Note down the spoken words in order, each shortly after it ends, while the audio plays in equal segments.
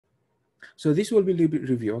So this will be a little bit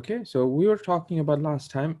review, okay? So we were talking about last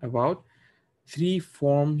time about 3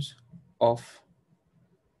 forms of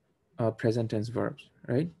present tense verbs,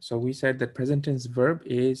 right? So we said that present tense verb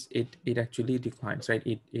is, it actually declines, right?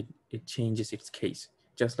 It changes its case.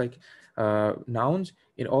 Just like nouns,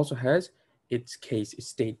 it also has its case, its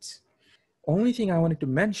states. Only thing I wanted to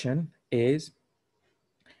mention is,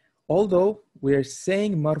 although we're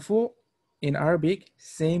saying marfu in Arabic,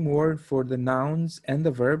 same word for the nouns and the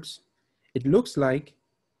verbs, it looks like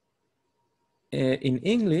in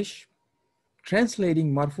English, translating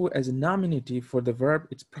marfu as a nominative for the verb,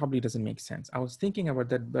 it probably doesn't make sense. I was thinking about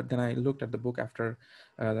that, but then I looked at the book after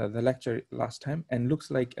the lecture last time, and looks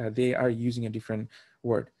like they are using a different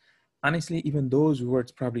word. Honestly, even those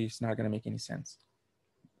words probably is not going to make any sense,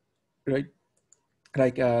 right?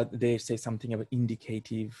 Like they say something about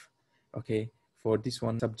indicative, okay, for this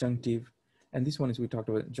one subjunctive, and this one is, we talked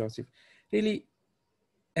about Joseph, really.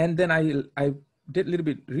 And then I did a little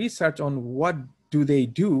bit research on what do they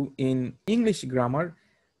do in English grammar.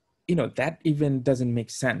 You know, that even doesn't make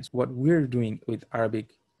sense what we're doing with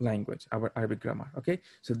Arabic language, our Arabic grammar, okay?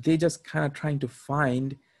 So they just kind of trying to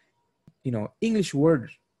find, you know, English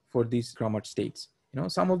words for these grammar states. You know,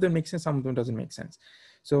 some of them make sense, some of them doesn't make sense.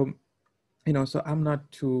 So, you know, so I'm not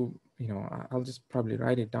too, you know, I'll just probably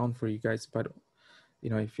write it down for you guys, but, you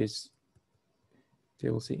know, if it's, they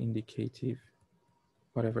will say indicative,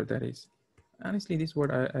 whatever that is. Honestly, this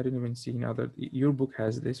word I didn't even see in other, your book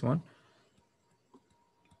has this one,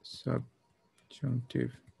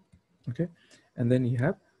 subjunctive, okay? And then you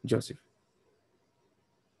have Joseph,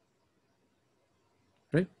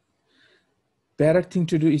 right? Better thing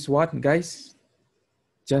to do is what, guys?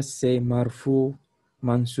 Just say marfu,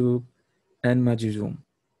 mansub, and majzum.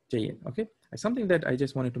 Okay, something that I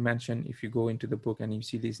just wanted to mention. If you go into the book and you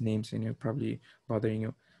see these names, and you're probably bothering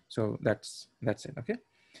you, so that's it. Okay,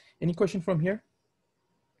 any question from here?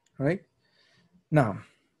 All right, now,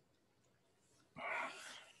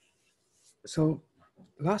 so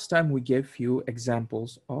last time we gave few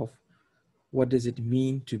examples of what does it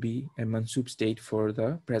mean to be a mansub state for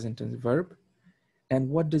the present tense verb, and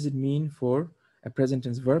what does it mean for a present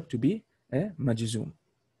tense verb to be a majzum.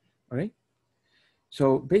 All right,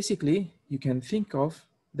 so basically you can think of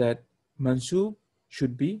that mansub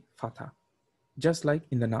should be fatha, just like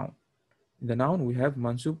in the noun. In the noun we have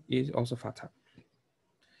mansub is also fatha,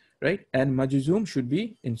 right? And majzum should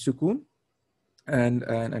be in sukun,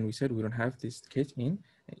 and we said we don't have this case in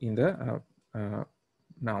the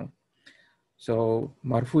noun. So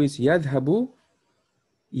marfu is yadhabu,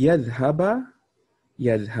 yadhaba,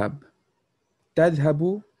 yadhab,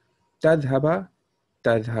 tadhabu, tadhaba,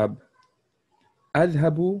 tadhab,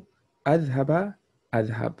 adhabu, adhaba,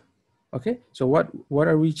 adhab. Okay, so what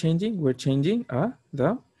are we changing? We're changing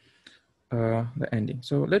the ending.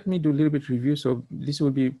 So let me do a little bit review. So this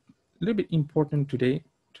will be a little bit important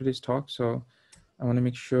today's talk. So I want to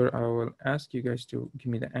make sure I will ask you guys to give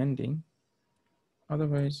me the ending.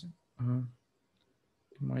 Otherwise,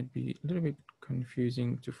 it might be a little bit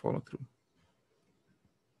confusing to follow through.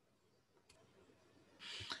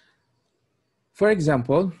 For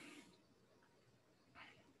example,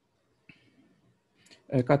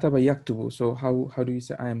 kataba yaktubu. So how do you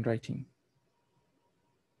say I am writing?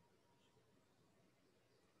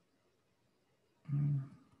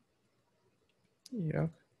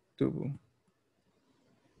 Yaktubu.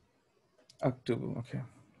 Aktubu. Okay.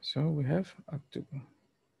 So we have aktubu.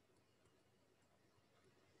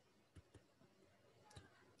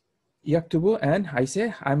 Yaktubu, and I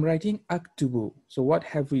say I'm writing aktubu. So what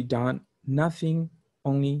have we done? Nothing,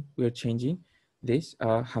 only we're changing this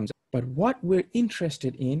hamza. But what we're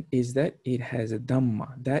interested in is that it has a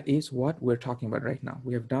dhamma. That is what we're talking about right now.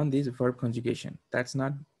 We have done this verb conjugation. That's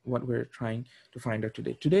not what we're trying to find out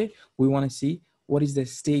today. Today, we want to see what is the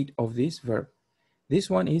state of this verb. This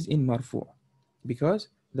one is in marfu, because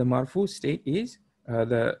the marfu state is,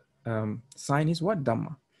 the sign is what?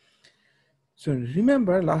 Dhamma. So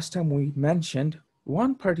remember last time we mentioned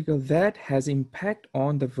one particle that has impact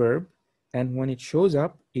on the verb, and when it shows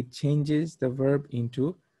up, it changes the verb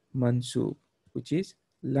into mansub, which is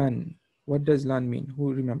lan. What does lan mean?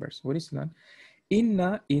 Who remembers? What is lan?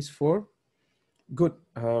 Inna is for good.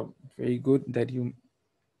 Very good that you,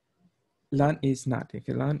 lan is not.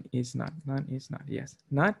 Okay, lan is not. Lan is not. Yes,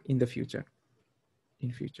 not in the future.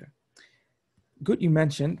 In future. Good, you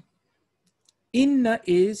mentioned. Inna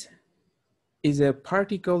is a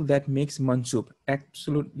particle that makes mansub.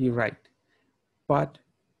 Absolutely right. But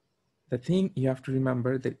the thing you have to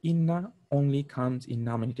remember that inna only comes in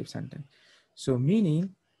nominative sentence. So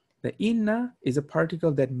meaning the inna is a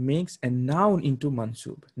particle that makes a noun into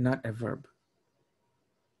mansub, not a verb.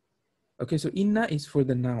 Okay, so inna is for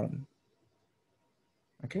the noun.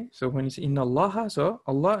 Okay, so when it's inna Allah, so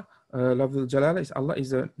Allah, lafzul jalala is Allah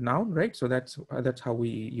is a noun, right? So that's how we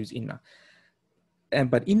use inna.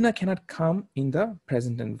 But inna cannot come in the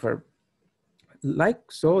present tense verb.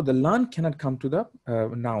 Like so, the lan cannot come to the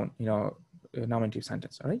noun, nominative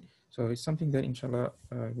sentence. All right. So it's something that inshallah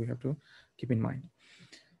we have to keep in mind.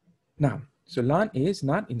 Now, so lan is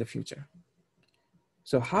not in the future.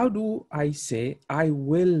 So how do I say I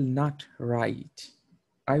will not write?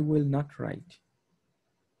 I will not write.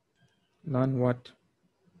 Lan what?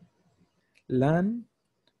 Lan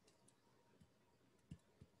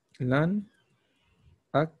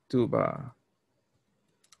aktuba.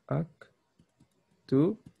 Aktuba.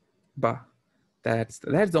 That's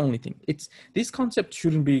the only thing. It's this concept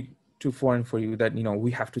shouldn't be too foreign for you that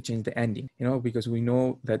we have to change the ending, because we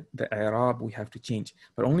know that the i'rab we have to change.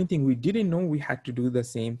 But only thing we didn't know we had to do the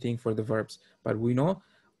same thing for the verbs. But we know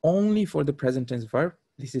only for the present tense verb,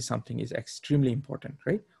 this is something is extremely important,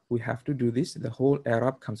 right? We have to do this. The whole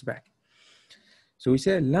i'rab comes back. So we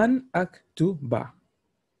say lan aktuba.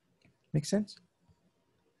 Make sense?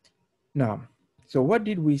 Now, so what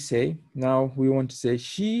did we say? Now we want to say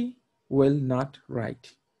she will not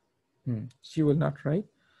write. She will not write.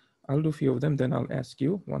 I'll do a few of them, then I'll ask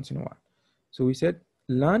you once in a while. So we said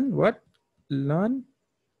lan what? Lan.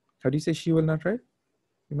 How do you say she will not write?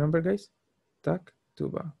 Remember, guys?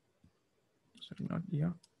 Taktuba. Sorry, not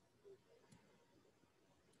yeah.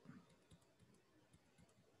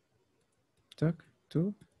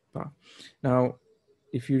 Taktuba. Now,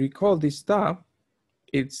 if you recall this ta,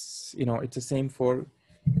 it's it's the same for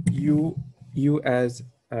you as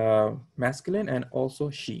masculine and also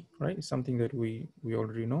she, right? It's something that we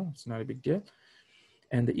already know. It's not a big deal.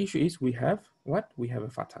 And the issue is we have what? We have a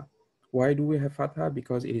fatha. Why do we have fatha?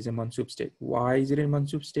 Because it is a mansub state. Why is it a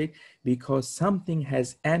mansub state? Because something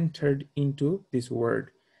has entered into this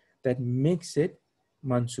word that makes it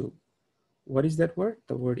mansub. What is that word?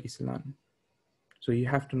 The word is lan. So you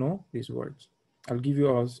have to know these words. I'll give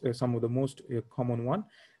you some of the most common one,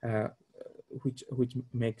 which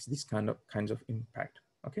makes this kinds of impact.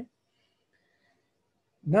 Okay.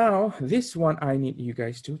 Now this one I need you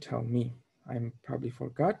guys to tell me. I probably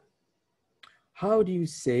forgot. How do you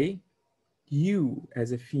say you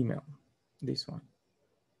as a female? This one.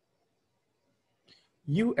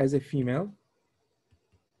 You as a female,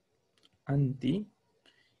 anti,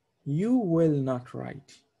 you will not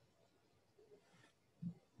write.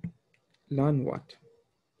 Lan what?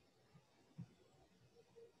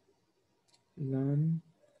 Lan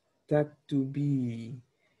taktubi.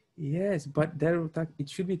 Yes, but there it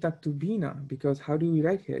should be taktubina, because how do we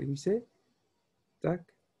write here? We say taktubina.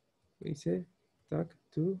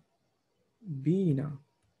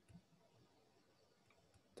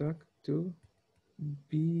 Taktubina.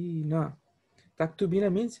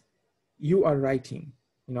 Taktubina means you are writing.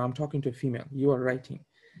 I'm talking to a female. You are writing.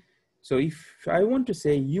 So if I want to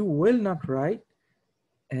say you will not write,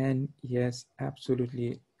 and yes,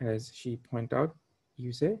 absolutely, as she pointed out,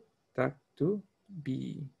 you say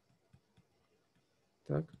taktubi.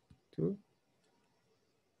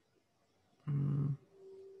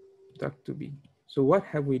 Taktubi. So what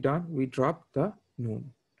have we done? We dropped the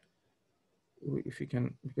noon. If you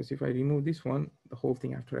can, because if I remove this one, the whole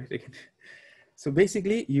thing after I take it. So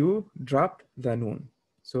basically you dropped the noon.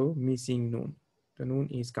 So missing noon. The noon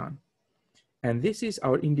is gone. And this is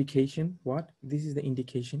our indication. What? This is the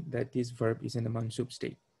indication that this verb is in the mansub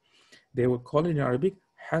state. They will call it in Arabic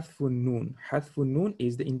hathfun noon. Hathfun noon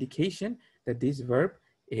is the indication that this verb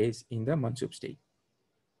is in the mansub state.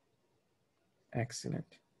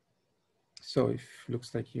 Excellent. So if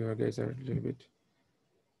looks like you guys are a little bit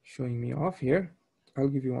showing me off here, I'll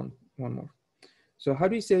give you one more. So how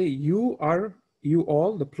do you say you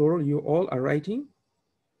all, the plural, you all are writing?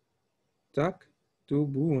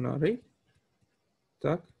 Taktubuna, right?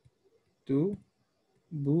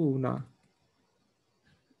 Taktubuna.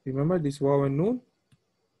 Remember this waw and noon?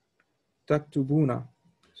 Taktubuna.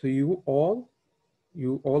 So you all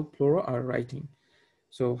plural are writing.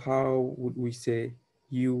 So how would we say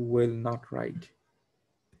you will not write?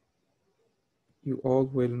 You all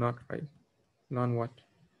will not write. Lan what?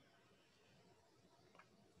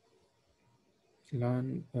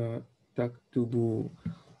 Lan taktubu.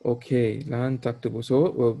 Okay, lan taktubu.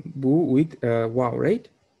 So bu with wow, right?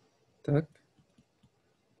 Taktubu.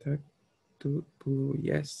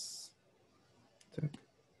 Yes.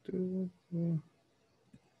 Taktubu.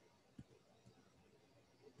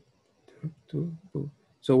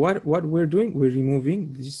 So what we're doing, we're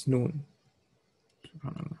removing this noon.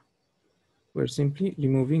 SubhanAllah. We're simply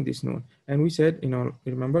removing this noon. And we said,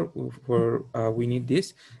 remember, for we need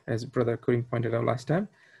this, as Brother Karim pointed out last time,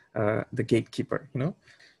 the gatekeeper,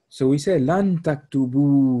 So we say lan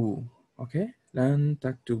taktubu, okay? Lan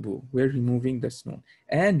taktubu. We're removing this noon.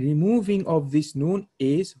 And removing of this noon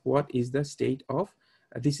is what is the state of,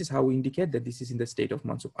 this is how we indicate that this is in the state of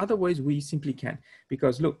mansub. Otherwise, we simply can't.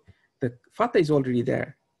 Because look, the fatha is already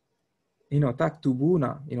there.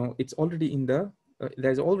 Taktubuna, it's already in the,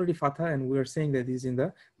 there's already fatha, and we're saying that this is in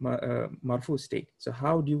the marfu state. So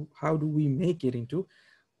how do we make it into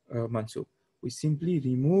mansub? We simply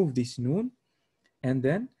remove this noon, and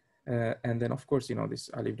then of course, this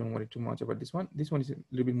alif, don't worry too much about this one. This one is a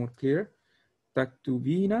little bit more clear.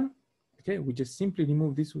 Taktubina, okay, we just simply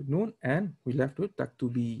remove this noon and we left with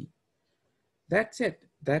taktubi. That's it.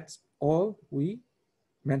 That's all we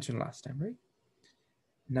mentioned last time, right?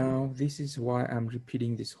 Now, this is why I'm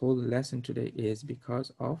repeating this whole lesson today, is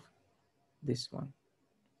because of this one.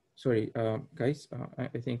 Sorry, guys, I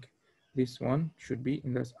think this one should be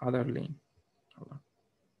in this other lane. Hold on.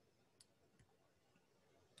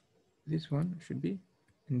 This one should be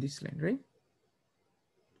in this lane, right?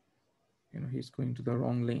 He's going to the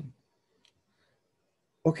wrong lane.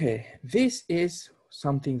 Okay, this is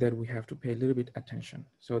something that we have to pay a little bit attention.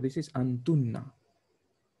 So this is antunna.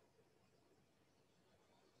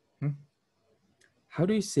 How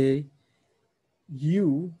do you say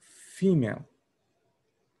you female?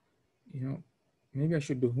 Maybe I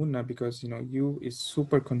should do hunna, because you is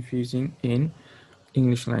super confusing in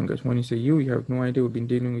English language. When you say you have no idea. We've been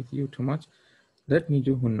dealing with you too much. Let me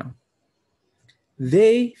do hunna.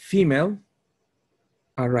 They female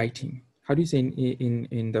are writing. How do you say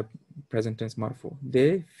in the present tense marfu?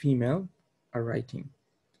 They female are writing.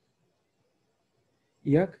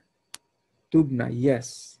 Yak tubna.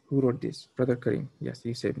 Yes. Who wrote this? Brother Karim. Yes,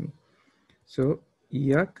 you saved me. So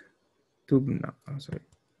yak tubna. Oh, sorry.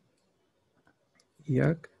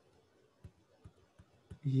 Yak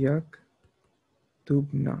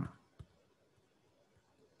tubna.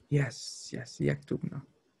 Yes, yaktubna.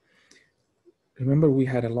 Remember, we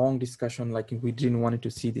had a long discussion, like we didn't want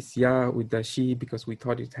to see this ya with the she, because we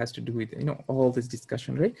thought it has to do with, all this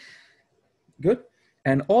discussion, right? Good.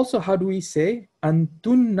 And also, how do we say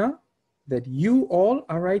antunna, that you all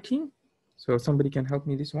are writing? So somebody can help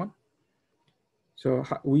me this one. So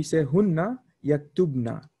we say hunna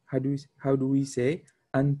yaktubna. How do we say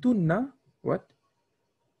antunna? What?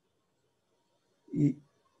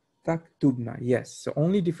 Taktubna. Yes. So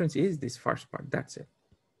only difference is this first part. That's it.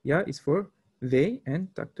 Ya is for they,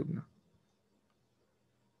 and taktubna.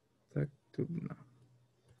 Taktubna.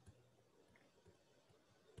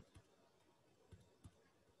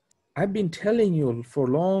 I've been telling you for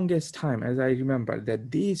longest time, as I remember, that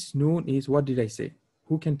this noon is, what did I say?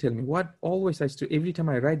 Who can tell me? What always I to every time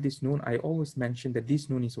I write this noon, I always mention that this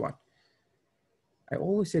noon is what? I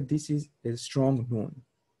always said this is a strong noon.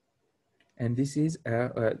 And this is,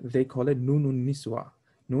 they call it nunun niswa,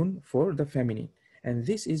 noon for the feminine. And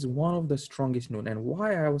this is one of the strongest noon. And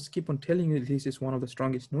why I was keep on telling you this is one of the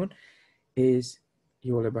strongest noon is,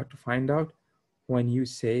 you're about to find out when you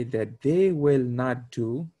say that they will not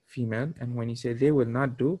do female, and when you say they will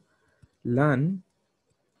not do lan,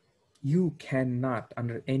 you cannot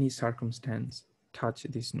under any circumstance touch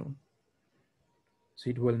this noon. So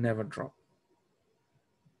it will never drop.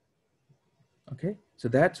 Okay, so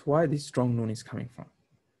that's why this strong noon is coming from.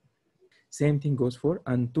 Same thing goes for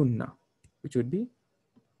antunna, which would be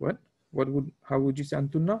what? How would you say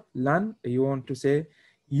antunna? Lan, you want to say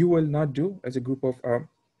you will not do as a group of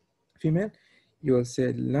female, you will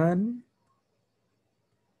say lan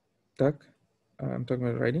tak, I'm talking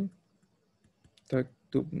about writing,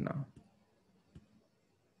 taktubna.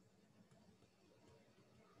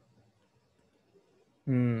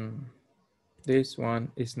 This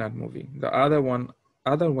one is not moving. The other one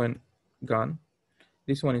gone.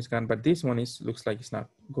 This one is gone, but this one looks like it's not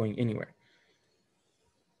going anywhere.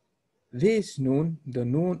 This noon, the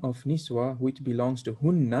noon of niswa, which belongs to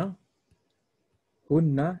hunna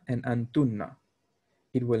and antunna,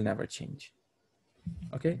 it will never change.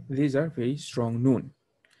 Okay, these are very strong noon.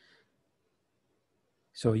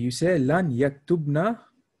 So you say lan yaktubna.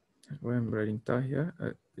 Where I'm writing ta here.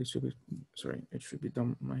 It should be, sorry, it should be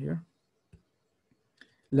dhamma here.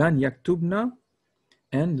 Lan yaktubna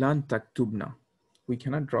and lan taktubna. We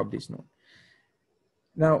cannot drop this noon.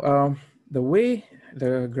 Now, the way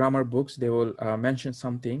the grammar books, they will mention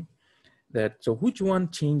something that, so which one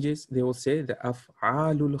changes? They will say the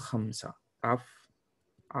af'alul khamsa.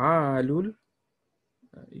 Af'alul,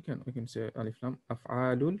 we can say alif lam,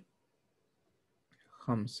 af'alul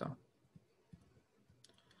khamsa.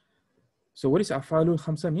 So what is af'alul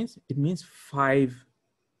khamsa means? It means 5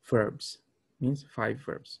 verbs. Means 5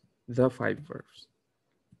 verbs. The 5 verbs.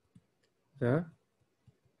 The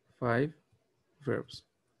 5 verbs.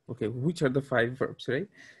 Okay, which are the 5 verbs, right?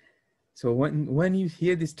 So when you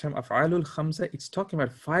hear this term af'alul khamsa, it's talking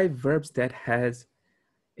about 5 verbs that has,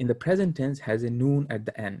 in the present tense, has a noon at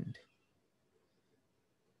the end.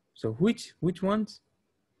 So which ones?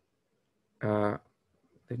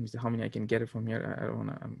 Let me see how many I can get it from here. I don't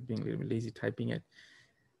wanna, I'm being a little bit lazy typing it.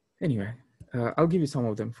 Anyway, I'll give you some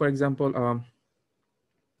of them. For example,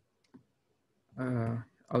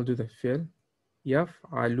 I'll do the fi'l.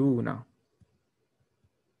 Yaf'aluna.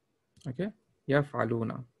 Okay,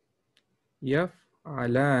 yaf'aluna.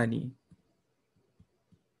 Yaf'alani.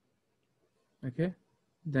 Okay,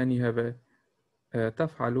 then you have a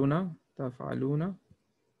taf'aluna, taf'aluna.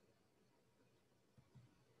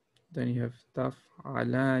 Then you have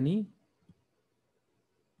taf'alani.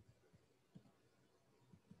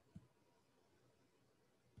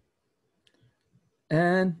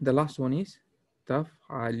 And the last one is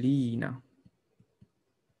taf'alina.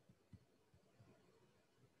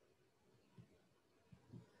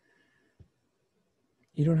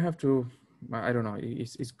 You don't have to, I don't know,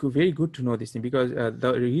 it's very good to know this thing, because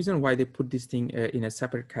the reason why they put this thing in a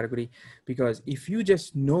separate category, because if you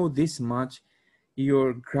just know this much,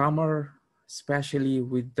 your grammar, especially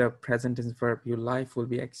with the present tense verb, your life will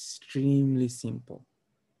be extremely simple.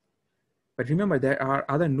 But remember, there are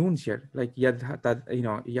other noons here, like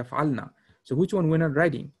yaf'alna. So which one we're not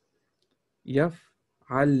writing?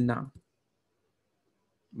 Yaf'alna.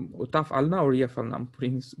 Taf'alna or yaf'alna? I'm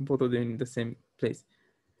putting both of them in the same place.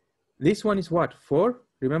 This one is what? For,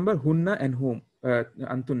 remember, hunna and whom,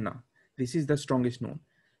 antunna. This is the strongest noun.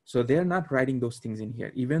 So they're not writing those things in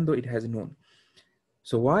here, even though it has noun.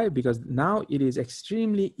 So why? Because now it is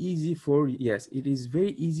extremely easy for, yes, it is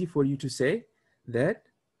very easy for you to say that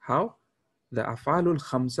how the af'alul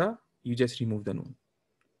khamsa, you just remove the noun.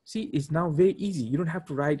 See, it's now very easy. You don't have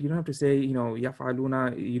to write, you don't have to say,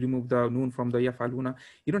 yaf'aluna, you remove the noun from the yaf'aluna.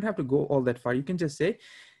 You don't have to go all that far. You can just say,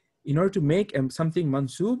 in order to make something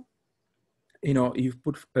mansub, you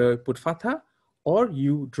put fatha, or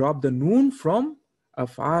you drop the noon from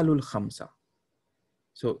af'alul khamsa.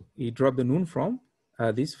 So you drop the noon from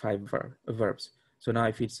these 5 verbs. So now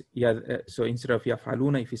if it's, so instead of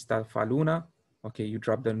yaf'aluna, if it's taf'aluna, okay, you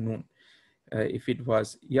drop the noon. If it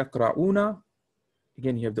was yaqra'una,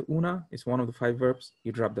 again, you have the una, it's one of the 5 verbs,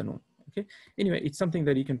 you drop the noon, okay? Anyway, it's something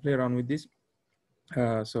that you can play around with this.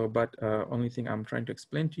 But only thing I'm trying to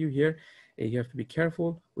explain to you here, you have to be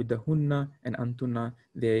careful with the hunna and antunna.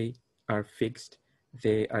 They are fixed.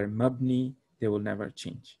 They are mabni. They will never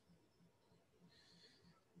change.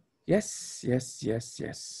 Yes, yes, yes,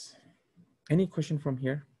 yes. Any question from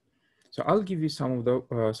here? So I'll give you some of the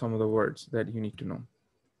words that you need to know.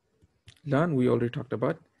 Lan, we already talked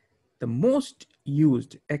about. The most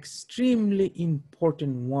used, extremely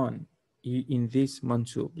important one in this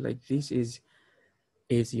mansub, like this is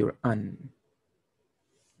your an.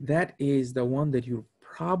 That is the one that you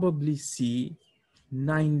probably see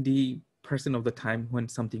 90% of the time when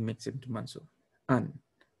something makes it into mansub. An.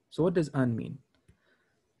 So what does an mean?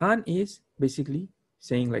 An is basically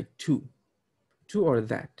saying like to or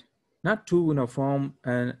that. Not to, from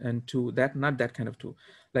and to, that, not that kind of to.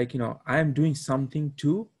 Like, I am doing something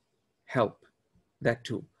to help, that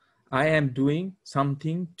too. I am doing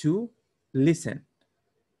something to listen,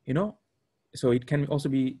 so it can also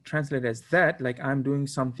be translated as that, like I'm doing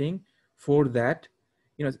something for that,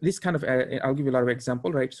 this kind of, I'll give you a lot of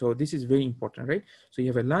example, right? So this is very important, right? So you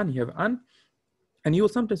have a lan, you have an, and you'll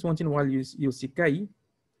sometimes once in a while you'll see kai,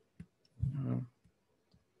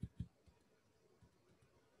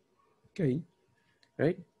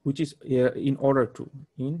 right? Which is in order to.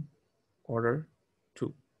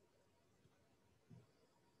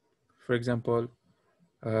 For example,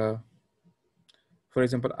 how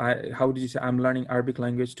did you say, I'm learning Arabic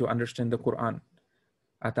language to understand the Quran.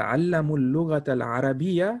 أتعلم اللغة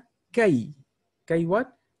العربية كي what?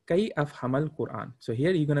 كي أفهم القرآن. So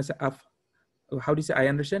here you're gonna say how do you say I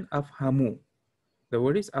understand? أفهمو. The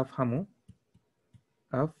word is أفهمو.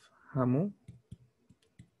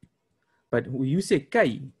 But you say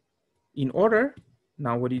كي in order.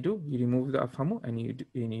 Now what do? You remove the أفهمو and you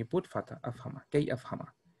put fatha. أفهم. كي أفهم.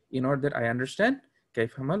 In order that I understand كي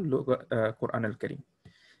أفهم القرآن الكريم.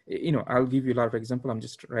 I'll give you a lot of example. I'm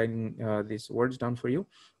just writing these words down for you.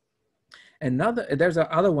 And now there's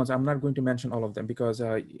other ones. I'm not going to mention all of them because,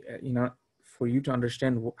 for you to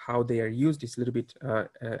understand how they are used, it's a little bit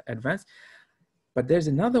advanced. But there's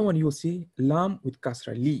another one you'll see, lam with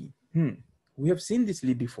kasra, li. We have seen this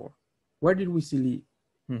li before. Where did we see li?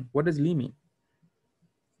 What does li mean?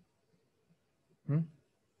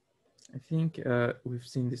 I think we've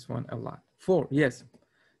seen this one a lot. For, yes.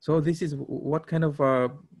 So this is what kind of,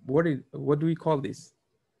 what do we call this?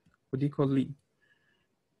 What do you call li?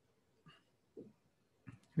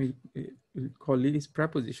 We call li is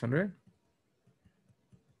preposition, right?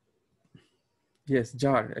 Yes,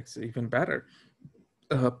 jar, it's even better.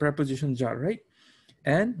 Preposition jar, right?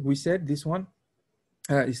 And we said this one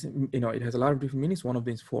is, it has a lot of different meanings. One of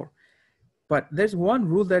them is for. But there's one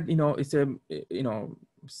rule that, it's a,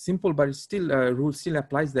 simple, but it's still, rule still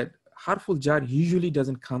applies, that harful jar usually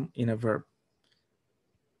doesn't come in a verb.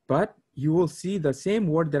 But you will see the same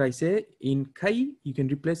word that I say in kai, you can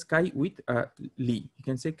replace kai with li. You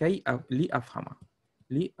can say kai li afhama.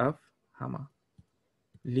 Li afhama.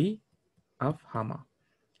 Li afhama.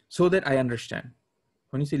 So that I understand.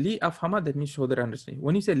 When you say li afhama, that means so that I understand.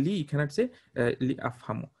 When you say li, you cannot say li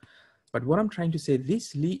afhamu. But what I'm trying to say,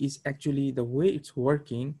 this li is actually the way it's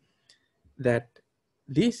working, that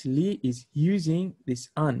this li is using this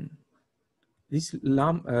an. This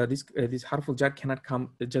lam, this harful jar cannot come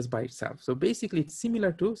just by itself. So basically it's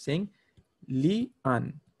similar to saying li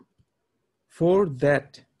an, for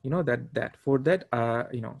that, that for that,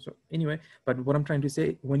 so anyway, but what I'm trying to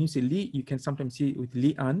say, when you say li, you can sometimes see with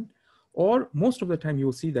li an, or most of the time you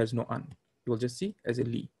will see there's no an. You will just see as a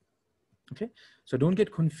li. Okay, so don't get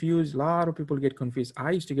confused. A lot of people get confused.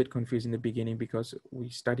 I used to get confused in the beginning because we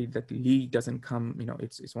studied that li doesn't come,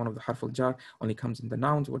 it's one of the harful jar, only comes in the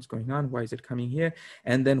nouns. What's going on? Why is it coming here?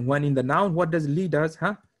 And then when in the noun, what does li does?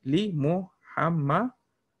 Li muhammadan?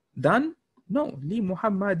 No, li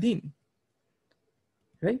muhammadin.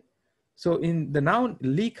 Right? So in the noun,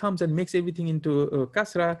 li comes and makes everything into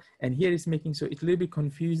kasra, and here it's making, so it's a little bit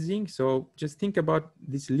confusing. So just think about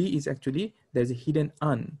this li is actually, there's a hidden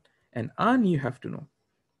an. And an you have to know.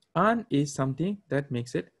 An is something that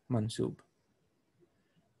makes it mansub.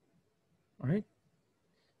 All right.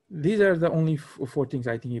 These are the only four things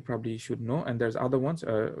I think you probably should know. And there's other ones.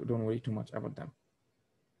 Don't worry too much about them.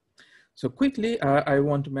 So quickly, I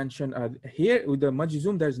want to mention here with the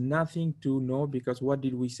majzum, there's nothing to know, because what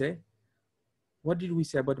did we say? What did we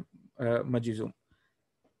say about majzum?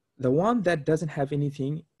 The one that doesn't have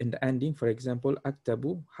anything in the ending, for example,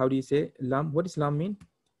 aktabu, how do you say lam? What does lam mean?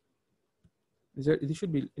 This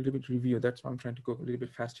should be a little bit review. That's why I'm trying to go a little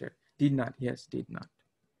bit faster. Did not. Yes, did not.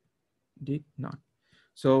 Did not.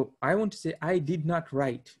 So I want to say I did not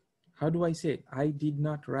write. How do I say it? I did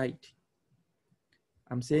not write.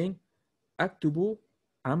 I'm saying aktubu,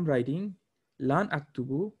 I'm writing. Lan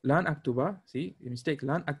aktubu, lan aktuba. See, mistake.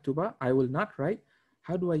 Lan aktuba, I will not write.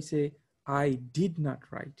 How do I say I did not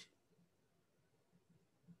write?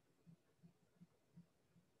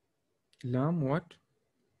 Lam what?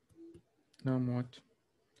 Lam what?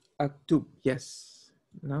 Aktub, yes.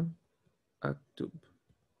 Lam aktub.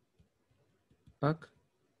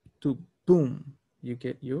 Aktub, boom. You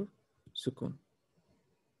get your sukun.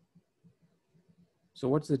 So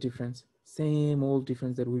what's the difference? Same old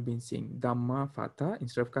difference that we've been seeing. Dhamma, fatha,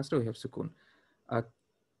 instead of kasra, we have sukun.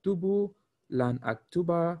 Aktubu, lan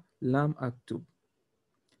aktuba, lam aktub.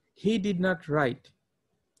 He did not write.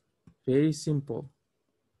 Very simple.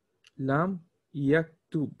 Lam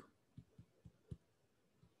yaktub.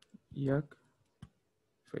 Yak,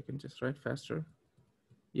 if I can just write faster.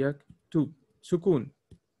 Yaktub, sukun.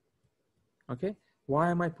 Okay, why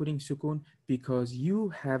am I putting sukun? Because you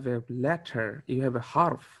have a letter, you have a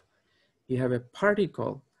harf, you have a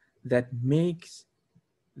particle that makes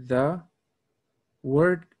the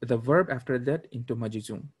word, the verb after that into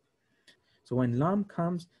majzum. So when lam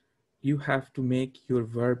comes, you have to make your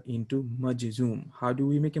verb into majzum. How do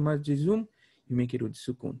we make a majzum? You make it with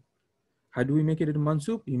sukun. How do we make it with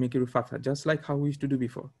mansub? You make it with fatha, just like how we used to do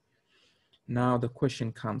before. Now the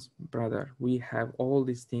question comes, brother, we have all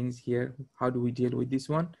these things here. How do we deal with this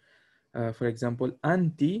one? For example,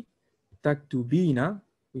 anti taktubina,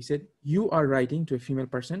 we said you are writing to a female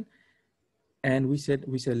person, and we said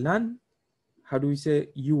lan. How do we say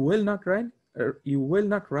you will not write? You will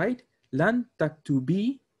not write. Lan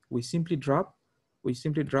taktubi. We simply drop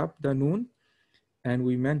the noon, and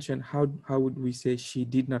we mention how would we say she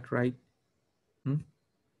did not write?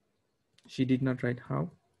 She did not write how?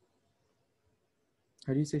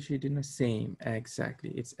 How do you say she did not? Same,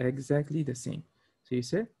 exactly. It's exactly the same. So you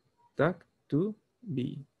say tak to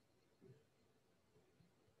be.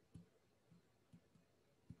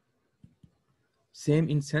 Same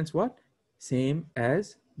in sense what? Same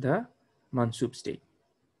as the mansub state.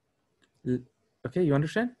 Okay, you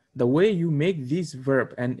understand? The way you make this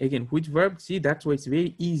verb, and again, which verb? See, that's why it's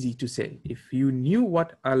very easy to say. If you knew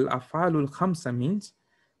what al-afalul khamsa means,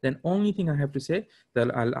 then only thing I have to say,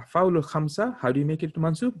 the al-af'alul khamsa, how do you make it to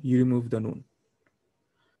mansub? You remove the noon.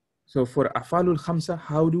 So for af'alul khamsa,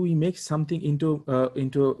 how do we make something into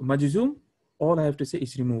majzum? All I have to say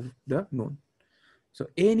is remove the noon. So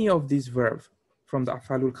any of these verbs from the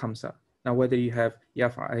af'alul khamsa. Now whether you have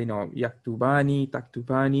yaktubani,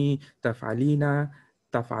 taktubani, taf'alina,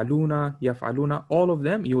 taf'aluna, yaf'aluna, all of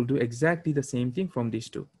them, you will do exactly the same thing from these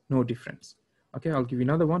two. No difference. Okay, I'll give you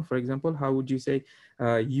another one. For example, how would you say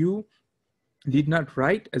you did not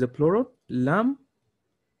write as a plural? Lam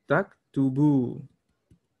taktubu.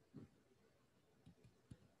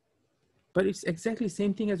 But it's exactly the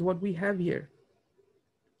same thing as what we have here.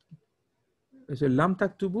 So lam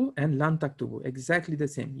taktubu and lan taktubu, exactly the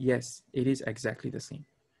same. Yes, it is exactly the same.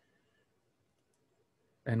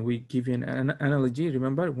 And we give you an analogy.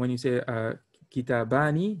 Remember when you say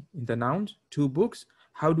kitabani in the nouns, two books,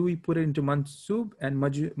 how do we put it into mansub and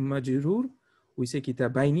majrur? We say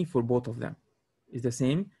kitabaini for both of them. It's the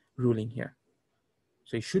same ruling here.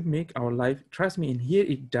 So it should make our life, trust me, in here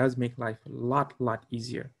it does make life a lot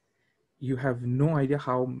easier. You have no idea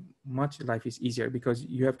how much life is easier because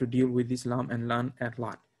you have to deal with this lam and lan a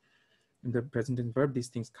lot. In the present tense verb, these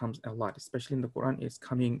things comes a lot, especially in the Quran, it's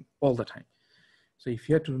coming all the time. So if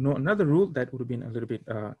you had to know another rule, that would have been a little bit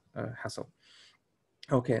hassle.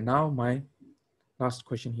 Okay, now my last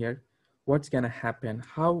question here. What's gonna happen?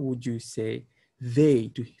 How would you say they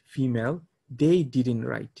to female, they didn't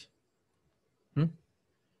write?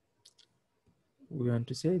 We want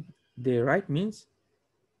to say they write means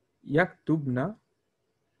yaktubna.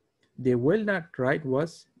 They will not write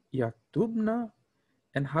was yaktubna.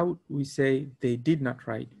 And how we say they did not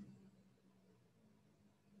write?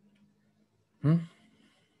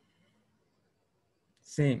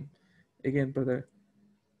 Same. Again, brother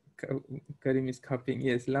Karim is copying.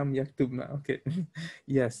 Yes, lam yaktubna. Okay.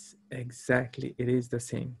 Yes, exactly. It is the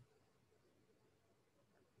same.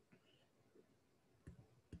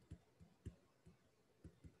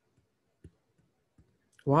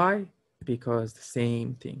 Why? Because the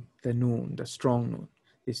same thing. The noon, the strong noon.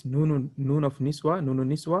 This noon of niswa, noon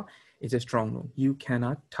niswa is a strong noon. You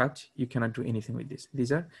cannot touch, you cannot do anything with this.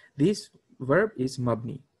 This verb is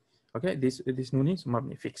mabni. Okay, this noon is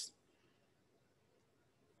mabni, fixed.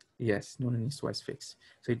 Yes, noon niswa is fixed.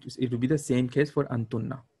 So it will be the same case for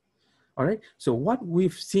antunna. All right. So what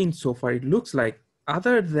we've seen so far, it looks like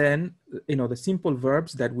other than the simple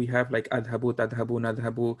verbs that we have like adhabu, tadhabu,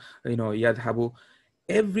 nadhabu, yadhabu,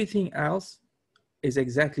 everything else is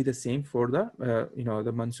exactly the same for the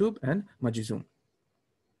the mansub and majzum.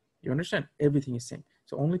 You understand? Everything is same.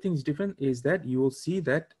 So only thing is different is that you will see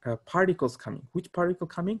that particles coming. Which particle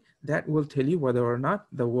coming? That will tell you whether or not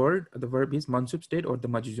the verb is mansub state or the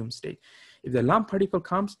majzum state. If the lam particle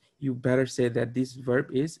comes, you better say that this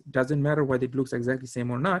verb doesn't matter whether it looks exactly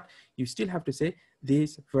same or not. You still have to say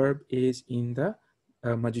this verb is in the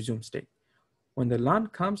majzum state. When the lam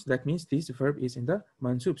comes, that means this verb is in the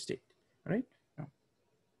mansub state. Right?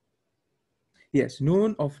 Yes,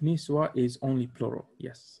 noon of niswa is only plural.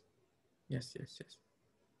 Yes. Yes.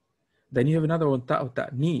 Then you have another one,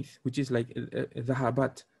 ta'nith, which is like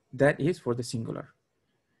dhahabat. That is for the singular.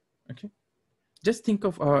 Okay. Just think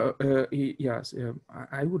of, yes,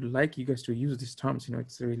 I would like you guys to use these terms.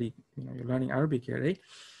 It's really, you're learning Arabic here, right?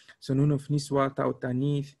 So noon of niswa,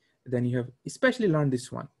 ta'nith. Then you have, especially learn this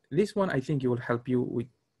one. This one, I think it will help you with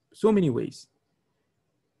so many ways.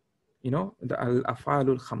 The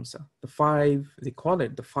al-af'alul khamsa, the five, they call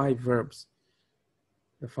it the five verbs.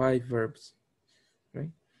 The five verbs,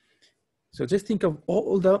 right? So just think of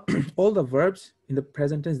all the all the verbs in the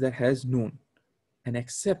present tense that has noon, and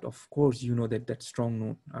except, of course, that strong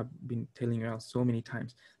noon. I've been telling you so many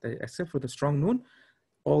times that except for the strong noon,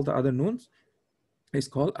 all the other noons is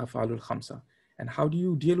called af'alul khamsa. And how do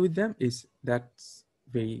you deal with them? That's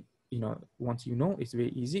very, once it's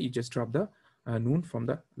very easy. You just drop the noon from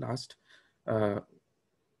the last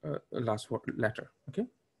last letter. Okay.